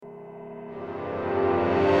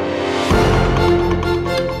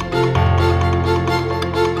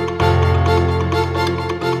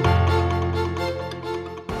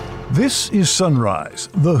This is Sunrise,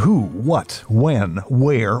 the who, what, when,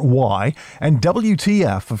 where, why, and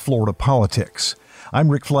WTF of Florida politics. I'm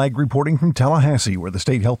Rick Flagg reporting from Tallahassee, where the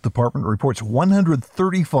state health department reports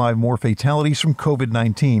 135 more fatalities from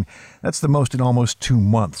COVID-19. That's the most in almost 2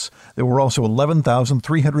 months. There were also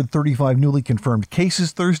 11,335 newly confirmed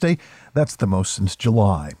cases Thursday. That's the most since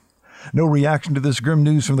July. No reaction to this grim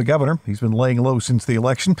news from the governor. He's been laying low since the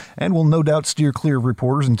election and will no doubt steer clear of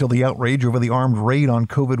reporters until the outrage over the armed raid on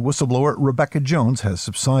COVID whistleblower Rebecca Jones has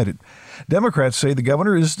subsided. Democrats say the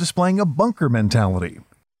governor is displaying a bunker mentality.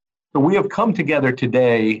 So we have come together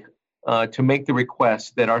today to make the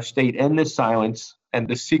request that our state end this silence and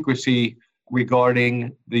the secrecy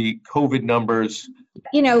regarding the COVID numbers.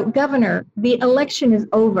 You know, Governor, the election is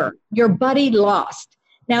over. Your buddy lost.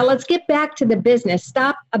 Now let's get back to the business.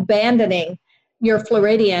 Stop abandoning your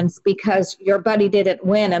Floridians because your buddy didn't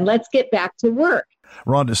win, and let's get back to work.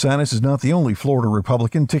 Ron DeSantis is not the only Florida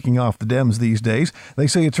Republican ticking off the Dems these days. They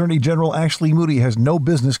say Attorney General Ashley Moody has no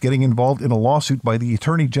business getting involved in a lawsuit by the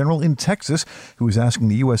Attorney General in Texas, who is asking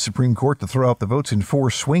the U.S. Supreme Court to throw out the votes in 4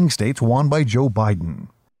 swing states won by Joe Biden.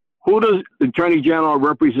 Who does the Attorney General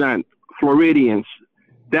represent? Floridians.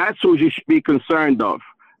 That's who you should be concerned of,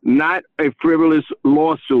 not a frivolous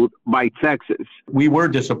lawsuit by Texas. We were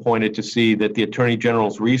disappointed to see that the Attorney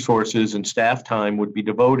General's resources and staff time would be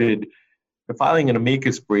devoted to filing an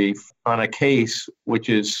amicus brief on a case which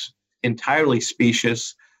is entirely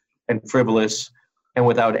specious and frivolous and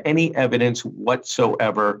without any evidence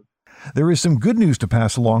whatsoever. There is some good news to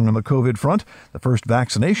pass along on the COVID front. The first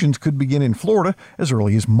vaccinations could begin in Florida as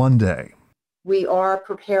early as Monday. We are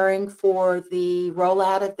preparing for the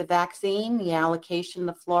rollout of the vaccine. The allocation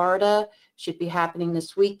to Florida should be happening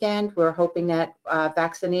this weekend. We're hoping that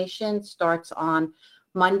vaccination starts on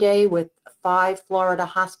Monday with 5 Florida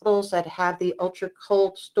hospitals that have the ultra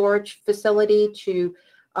cold storage facility to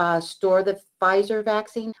store the Pfizer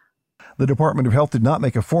vaccine. The Department of Health did not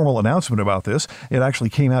make a formal announcement about this. It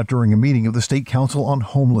actually came out during a meeting of the State Council on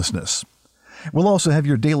Homelessness. We'll also have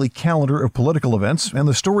your daily calendar of political events and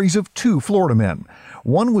the stories of 2 Florida men.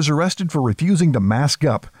 One was arrested for refusing to mask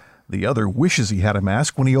up. The other wishes he had a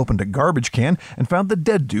mask when he opened a garbage can and found the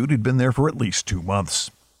dead dude had been there for at least 2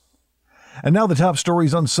 months. And now the top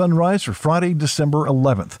stories on Sunrise for Friday, December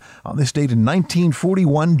 11th. On this date in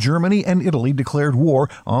 1941, Germany and Italy declared war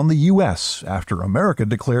on the U.S. after America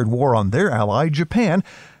declared war on their ally, Japan,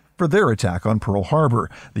 for their attack on Pearl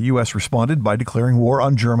Harbor. The U.S. responded by declaring war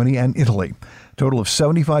on Germany and Italy. A total of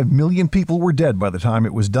 75 million people were dead by the time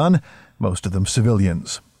it was done, most of them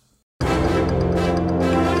civilians.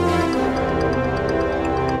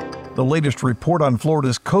 The latest report on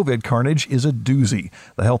Florida's COVID carnage is a doozy.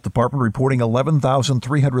 The health department reporting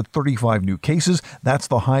 11,335 new cases. That's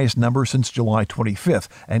the highest number since July 25th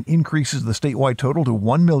and increases the statewide total to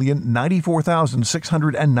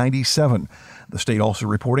 1,094,697. The state also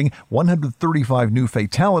reporting 135 new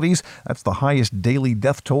fatalities. That's the highest daily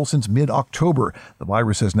death toll since mid-October. The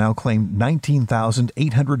virus has now claimed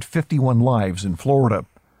 19,851 lives in Florida.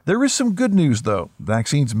 There is some good news, though.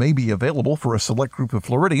 Vaccines may be available for a select group of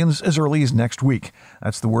Floridians as early as next week.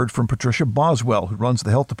 That's the word from Patricia Boswell, who runs the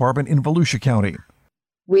health department in Volusia County.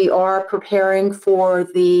 We are preparing for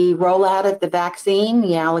the rollout of the vaccine.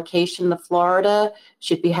 The allocation to Florida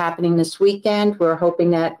should be happening this weekend. We're hoping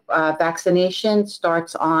that vaccination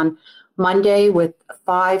starts on Monday with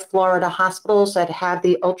 5 Florida hospitals that have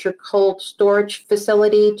the ultra cold storage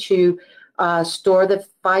facility to store the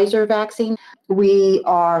Pfizer vaccine. We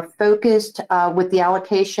are focused with the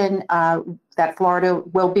allocation that Florida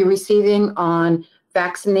will be receiving on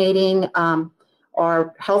vaccinating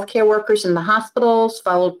our healthcare workers in the hospitals,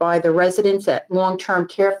 followed by the residents at long-term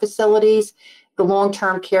care facilities. The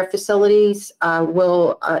long-term care facilities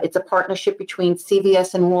it's a partnership between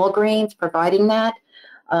CVS and Walgreens providing that.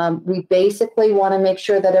 We basically want to make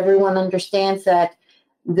sure that everyone understands that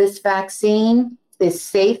this vaccine is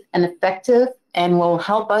safe and effective and will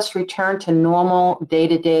help us return to normal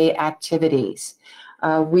day-to-day activities.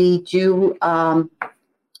 We do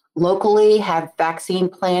locally have vaccine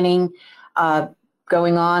planning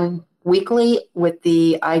going on weekly with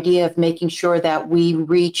the idea of making sure that we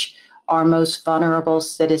reach our most vulnerable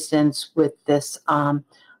citizens with this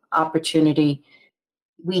opportunity.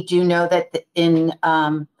 We do know that in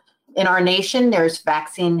our nation, there's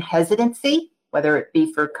vaccine hesitancy, whether it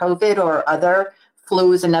be for COVID or other.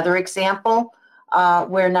 Flu is another example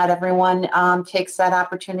where not everyone takes that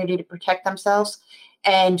opportunity to protect themselves.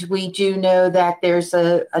 And we do know that there's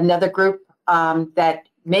another group that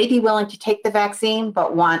may be willing to take the vaccine,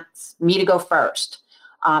 but wants me to go first.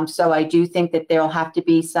 So I do think that there'll have to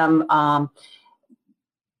be some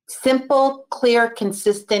Simple, clear,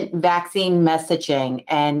 consistent vaccine messaging.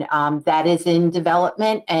 And that is in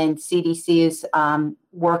development, and CDC is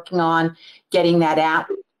working on getting that out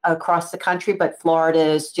across the country. But Florida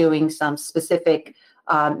is doing some specific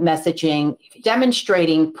messaging,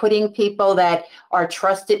 demonstrating, putting people that are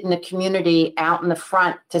trusted in the community out in the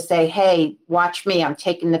front to say, hey, watch me, I'm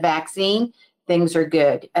taking the vaccine. Things are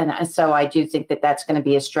good. And so I do think that that's going to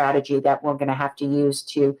be a strategy that we're going to have to use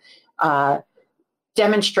to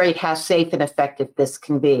demonstrate how safe and effective this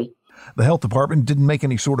can be. The health department didn't make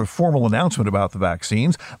any sort of formal announcement about the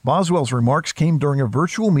vaccines. Boswell's remarks came during a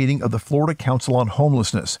virtual meeting of the Florida Council on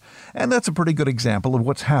Homelessness. And that's a pretty good example of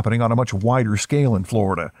what's happening on a much wider scale in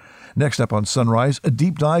Florida. Next up on Sunrise, a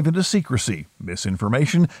deep dive into secrecy,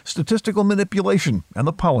 misinformation, statistical manipulation, and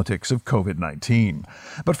the politics of COVID-19.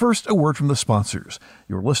 But first, a word from the sponsors.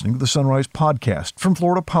 You're listening to the Sunrise Podcast from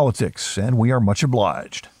Florida Politics, and we are much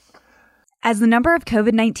obliged. As the number of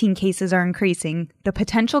COVID-19 cases are increasing, the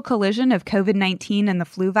potential collision of COVID-19 and the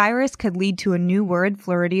flu virus could lead to a new word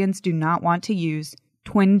Floridians do not want to use,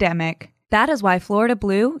 twindemic. That is why Florida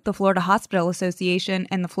Blue, the Florida Hospital Association,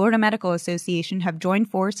 and the Florida Medical Association have joined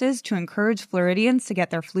forces to encourage Floridians to get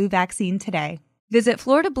their flu vaccine today. Visit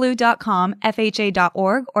floridablue.com,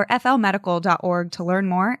 FHA.org, or flmedical.org to learn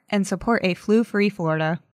more and support a flu-free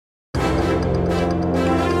Florida.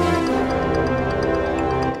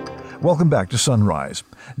 Welcome back to Sunrise.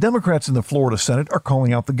 Democrats in the Florida Senate are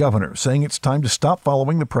calling out the governor, saying it's time to stop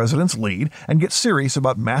following the president's lead and get serious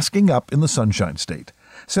about masking up in the Sunshine State.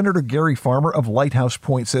 Senator Gary Farmer of Lighthouse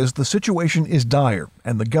Point says the situation is dire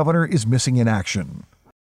and the governor is missing in action.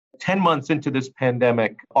 10 months into this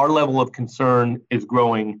pandemic, our level of concern is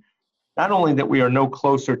growing. Not only that we are no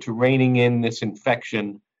closer to reining in this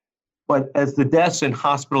infection, but as the deaths and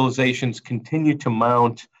hospitalizations continue to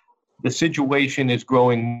mount, the situation is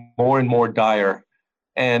growing more and more dire,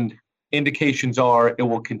 and indications are it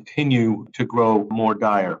will continue to grow more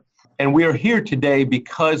dire. And we are here today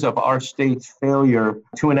because of our state's failure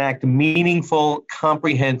to enact meaningful,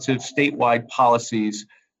 comprehensive statewide policies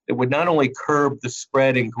that would not only curb the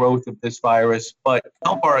spread and growth of this virus, but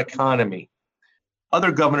help our economy.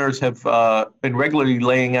 Other governors have been regularly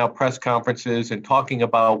laying out press conferences and talking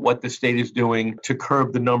about what the state is doing to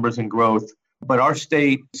curb the numbers and growth. But our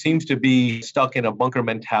state seems to be stuck in a bunker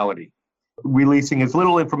mentality, releasing as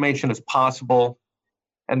little information as possible.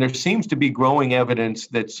 And there seems to be growing evidence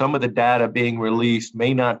that some of the data being released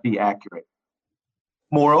may not be accurate.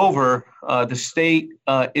 Moreover, the state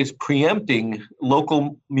is preempting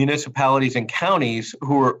local municipalities and counties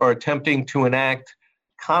who are attempting to enact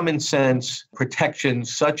common sense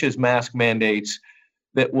protections such as mask mandates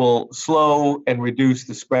that will slow and reduce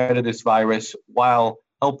the spread of this virus while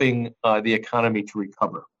helping the economy to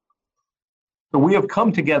recover. So we have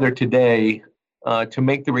come together today to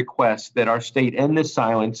make the request that our state end this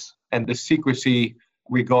silence and the secrecy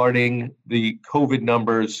regarding the COVID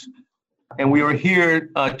numbers. And we are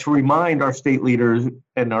here to remind our state leaders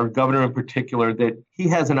and our governor in particular that he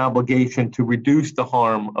has an obligation to reduce the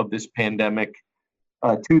harm of this pandemic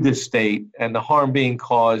to this state and the harm being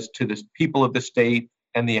caused to the people of the state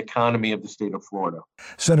and the economy of the state of Florida.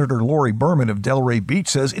 Senator Lori Berman of Delray Beach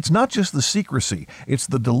says it's not just the secrecy, it's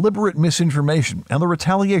the deliberate misinformation and the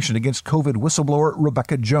retaliation against COVID whistleblower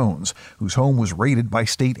Rebecca Jones, whose home was raided by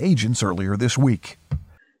state agents earlier this week.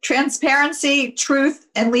 Transparency, truth,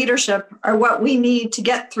 and leadership are what we need to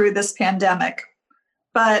get through this pandemic.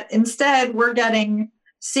 But instead, we're getting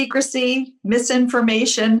secrecy,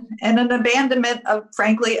 misinformation, and an abandonment of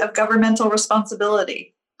governmental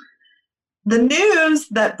responsibility. The news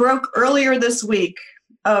that broke earlier this week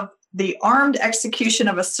of the armed execution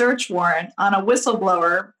of a search warrant on a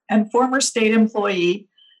whistleblower and former state employee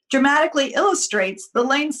dramatically illustrates the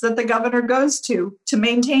lengths that the governor goes to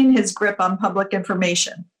maintain his grip on public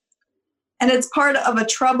information. And it's part of a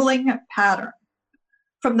troubling pattern.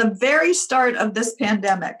 From the very start of this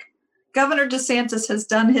pandemic, Governor DeSantis has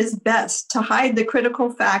done his best to hide the critical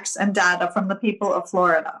facts and data from the people of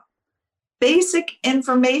Florida. Basic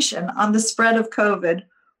information on the spread of COVID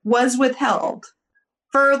was withheld.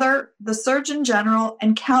 Further, the Surgeon General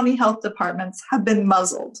and county health departments have been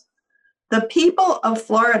muzzled. The people of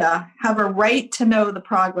Florida have a right to know the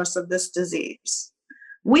progress of this disease.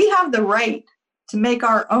 We have the right to make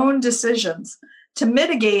our own decisions to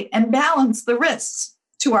mitigate and balance the risks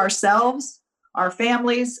to ourselves, our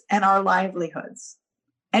families, and our livelihoods.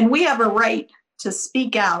 And we have a right to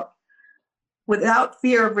speak out without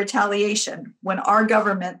fear of retaliation when our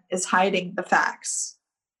government is hiding the facts.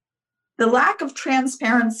 The lack of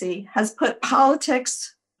transparency has put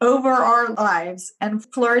politics over our lives, and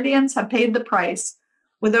Floridians have paid the price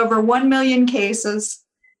with over 1 million cases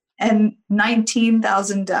and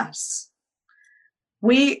 19,000 deaths.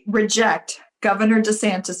 We reject Governor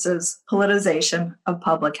DeSantis's politicization of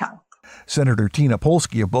public health. Senator Tina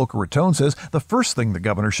Polsky of Boca Raton says the first thing the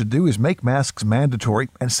governor should do is make masks mandatory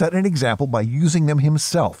and set an example by using them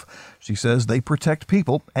himself. She says they protect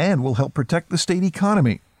people and will help protect the state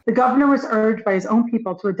economy. The governor was urged by his own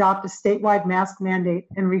people to adopt a statewide mask mandate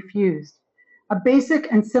and refused. A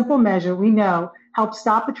basic and simple measure we know helped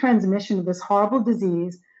stop the transmission of this horrible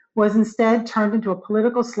disease was instead turned into a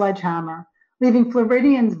political sledgehammer, leaving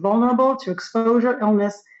Floridians vulnerable to exposure,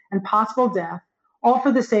 illness, and possible death, all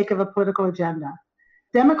for the sake of a political agenda.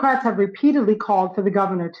 Democrats have repeatedly called for the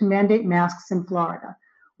governor to mandate masks in Florida.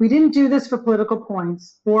 We didn't do this for political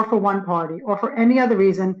points or for one party or for any other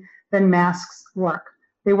reason than masks work.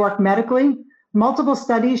 They work medically. Multiple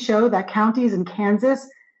studies show that counties in Kansas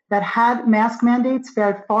that had mask mandates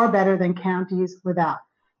fared far better than counties without.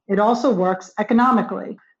 It also works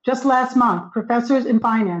economically. Just last month, professors in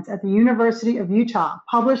finance at the University of Utah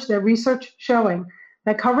published their research showing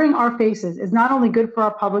that covering our faces is not only good for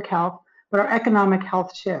our public health, but our economic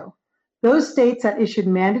health too. Those states that issued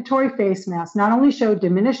mandatory face masks not only showed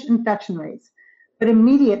diminished infection rates, but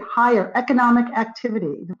immediate higher economic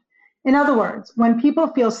activity. In other words, when people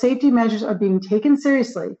feel safety measures are being taken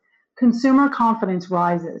seriously, consumer confidence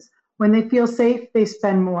rises. When they feel safe, they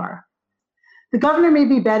spend more. The governor may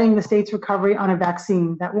be betting the state's recovery on a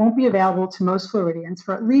vaccine that won't be available to most Floridians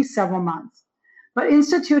for at least several months. But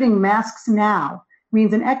instituting masks now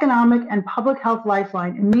means an economic and public health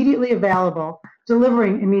lifeline immediately available,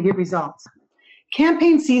 delivering immediate results.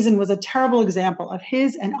 Campaign season was a terrible example of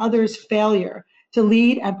his and others' failure to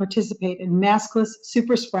lead and participate in maskless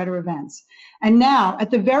super spreader events. And now, at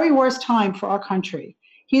the very worst time for our country,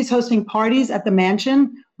 he's hosting parties at the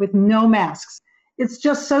mansion with no masks. It's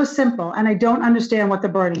just so simple, and I don't understand what the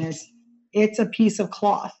burden is. It's a piece of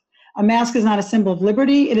cloth. A mask is not a symbol of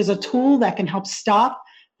liberty. It is a tool that can help stop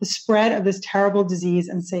the spread of this terrible disease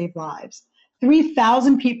and save lives.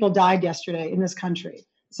 3,000 people died yesterday in this country,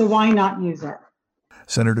 so why not use it?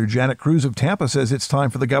 Senator Janet Cruz of Tampa says it's time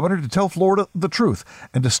for the governor to tell Florida the truth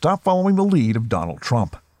and to stop following the lead of Donald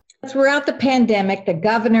Trump. Throughout the pandemic, the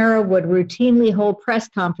governor would routinely hold press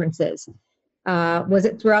conferences. Was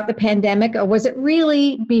it throughout the pandemic, or was it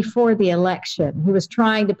really before the election? He was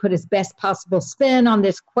trying to put his best possible spin on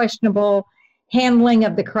this questionable handling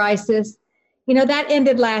of the crisis. You know, that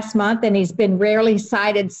ended last month, and he's been rarely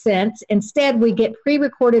cited since. Instead, we get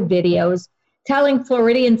pre-recorded videos telling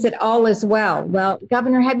Floridians that all is well. Well,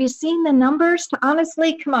 Governor, have you seen the numbers?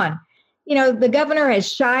 Honestly, come on. You know, the governor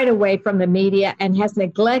has shied away from the media and has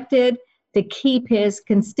neglected to keep his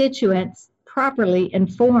constituents properly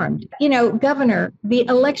informed. You know, Governor, the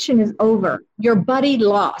election is over. Your buddy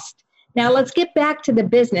lost. Now let's get back to the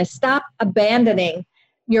business. Stop abandoning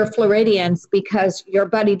your Floridians because your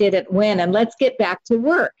buddy didn't win, and let's get back to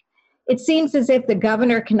work. It seems as if the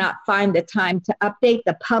governor cannot find the time to update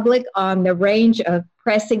the public on the range of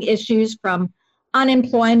pressing issues, from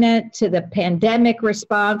unemployment to the pandemic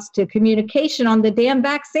response to communication on the damn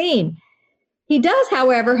vaccine. He does,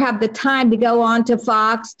 however, have the time to go on to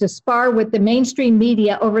Fox to spar with the mainstream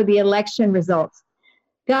media over the election results.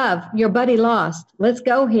 Gov, your buddy lost. Let's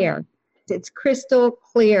go here. It's crystal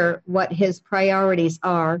clear what his priorities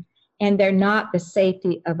are, and they're not the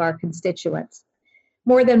safety of our constituents.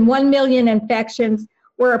 More than 1 million infections.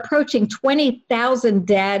 We're approaching 20,000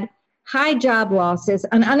 dead, high job losses,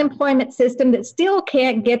 an unemployment system that still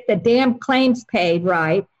can't get the damn claims paid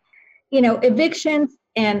right. You know, evictions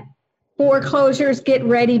and foreclosures, get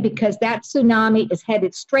ready because that tsunami is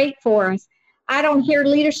headed straight for us. I don't hear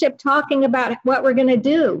leadership talking about what we're going to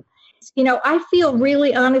do. You know, I feel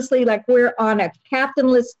really honestly like we're on a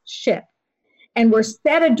captainless ship and we're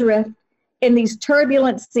set adrift in these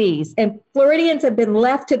turbulent seas, and Floridians have been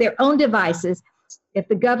left to their own devices. If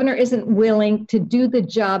the governor isn't willing to do the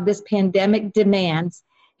job this pandemic demands,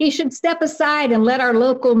 he should step aside and let our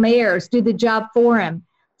local mayors do the job for him.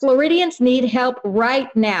 Floridians need help right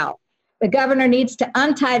now. The governor needs to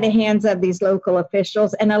untie the hands of these local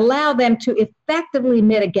officials and allow them to effectively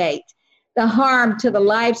mitigate the harm to the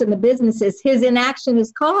lives and the businesses his inaction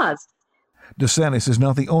has caused. DeSantis is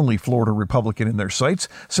not the only Florida Republican in their sights.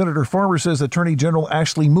 Senator Farmer says Attorney General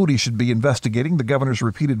Ashley Moody should be investigating the governor's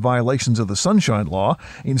repeated violations of the Sunshine Law.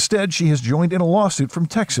 Instead, she has joined in a lawsuit from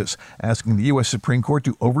Texas, asking the U.S. Supreme Court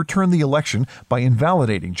to overturn the election by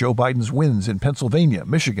invalidating Joe Biden's wins in Pennsylvania,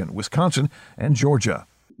 Michigan, Wisconsin, and Georgia.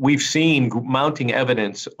 We've seen mounting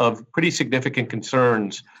evidence of pretty significant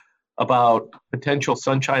concerns about potential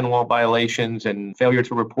Sunshine Law violations and failure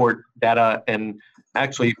to report data, and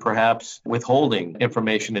actually perhaps withholding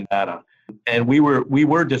information and data. And we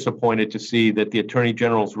were disappointed to see that the Attorney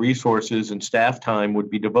General's resources and staff time would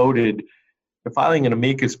be devoted to filing an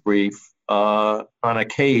amicus brief on a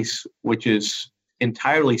case which is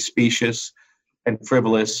entirely specious and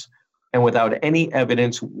frivolous and without any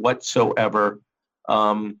evidence whatsoever.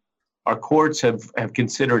 Our courts have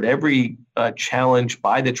considered every challenge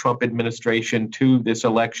by the Trump administration to this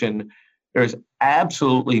election. There's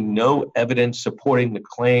absolutely no evidence supporting the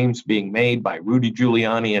claims being made by Rudy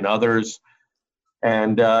Giuliani and others.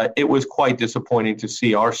 And it was quite disappointing to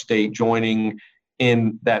see our state joining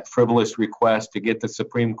in that frivolous request to get the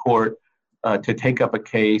Supreme Court to take up a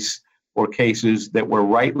case or cases that were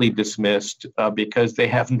rightly dismissed because they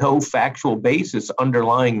have no factual basis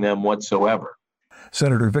underlying them whatsoever.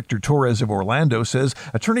 Senator Victor Torres of Orlando says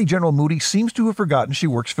Attorney General Moody seems to have forgotten she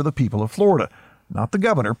works for the people of Florida, not the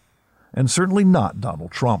governor, and certainly not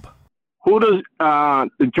Donald Trump. Who does the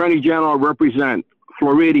Attorney General represent?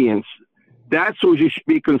 Floridians. That's who you should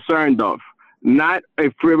be concerned of, not a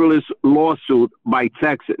frivolous lawsuit by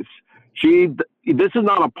Texas. This is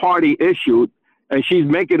not a party issue, and she's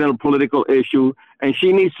making it a political issue, and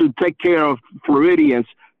she needs to take care of Floridians.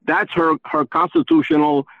 That's her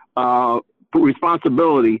constitutional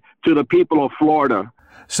responsibility to the people of Florida.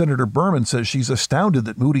 Senator Berman says she's astounded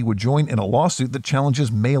that Moody would join in a lawsuit that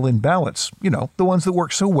challenges mail-in ballots, the ones that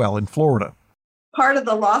work so well in Florida. Part of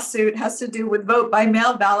the lawsuit has to do with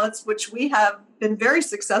vote-by-mail ballots, which we have been very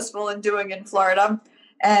successful in doing in Florida,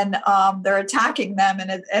 and they're attacking them.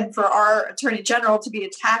 And for our Attorney General to be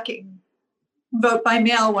attacking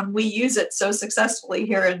vote-by-mail when we use it so successfully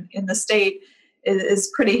here in the state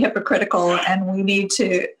is pretty hypocritical, and we need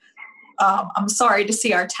to I'm sorry to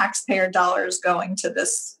see our taxpayer dollars going to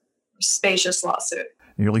this spacious lawsuit.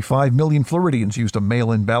 Nearly 5 million Floridians used a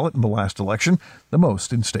mail-in ballot in the last election, the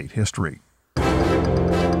most in state history.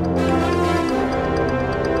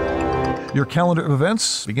 Your calendar of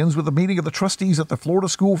events begins with a meeting of the trustees at the Florida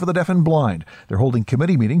School for the Deaf and Blind. They're holding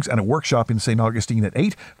committee meetings and a workshop in St. Augustine at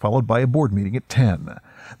 8, followed by a board meeting at 10.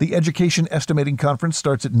 The Education Estimating Conference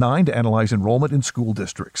starts at 9 to analyze enrollment in school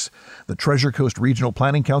districts. The Treasure Coast Regional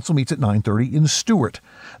Planning Council meets at 9:30 in Stewart.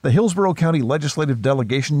 The Hillsborough County Legislative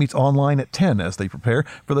Delegation meets online at 10 as they prepare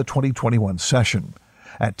for the 2021 session.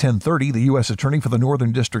 At 10:30, the U.S. Attorney for the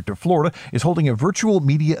Northern District of Florida is holding a virtual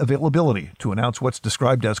media availability to announce what's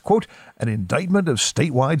described as, quote, an indictment of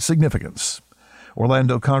statewide significance.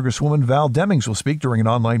 Orlando Congresswoman Val Demings will speak during an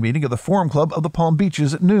online meeting of the Forum Club of the Palm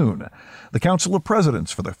Beaches at noon. The Council of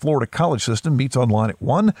Presidents for the Florida College System meets online at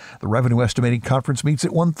 1. The Revenue Estimating Conference meets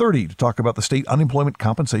at 1:30 to talk about the State Unemployment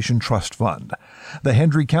Compensation Trust Fund. The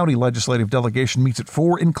Hendry County Legislative Delegation meets at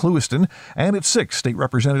 4 in Clewiston, and at 6, State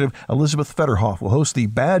Representative Elizabeth Fetterhoff will host the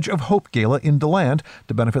Badge of Hope Gala in DeLand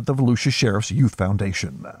to benefit the Volusia Sheriff's Youth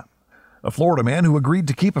Foundation. A Florida man who agreed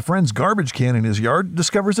to keep a friend's garbage can in his yard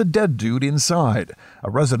discovers a dead dude inside.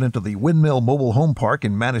 A resident of the Windmill Mobile Home Park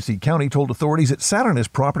in Manatee County told authorities it sat on his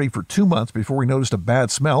property for 2 months before he noticed a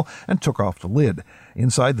bad smell and took off the lid.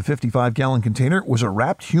 Inside the 55-gallon container was a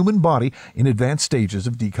wrapped human body in advanced stages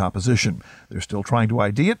of decomposition. They're still trying to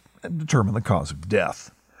ID it and determine the cause of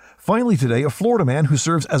death. Finally today, a Florida man who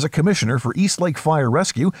serves as a commissioner for East Lake Fire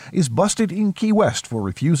Rescue is busted in Key West for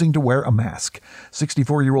refusing to wear a mask.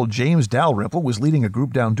 64-year-old James Dalrymple was leading a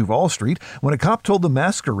group down Duval Street when a cop told them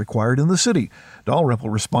masks are required in the city.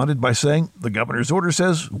 Dalrymple responded by saying, "The governor's order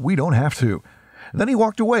says we don't have to." Then he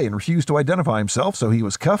walked away and refused to identify himself, so he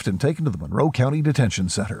was cuffed and taken to the Monroe County Detention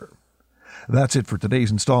Center. That's it for today's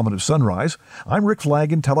installment of Sunrise. I'm Rick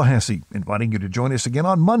Flagg in Tallahassee, inviting you to join us again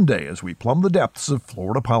on Monday as we plumb the depths of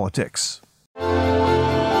Florida politics.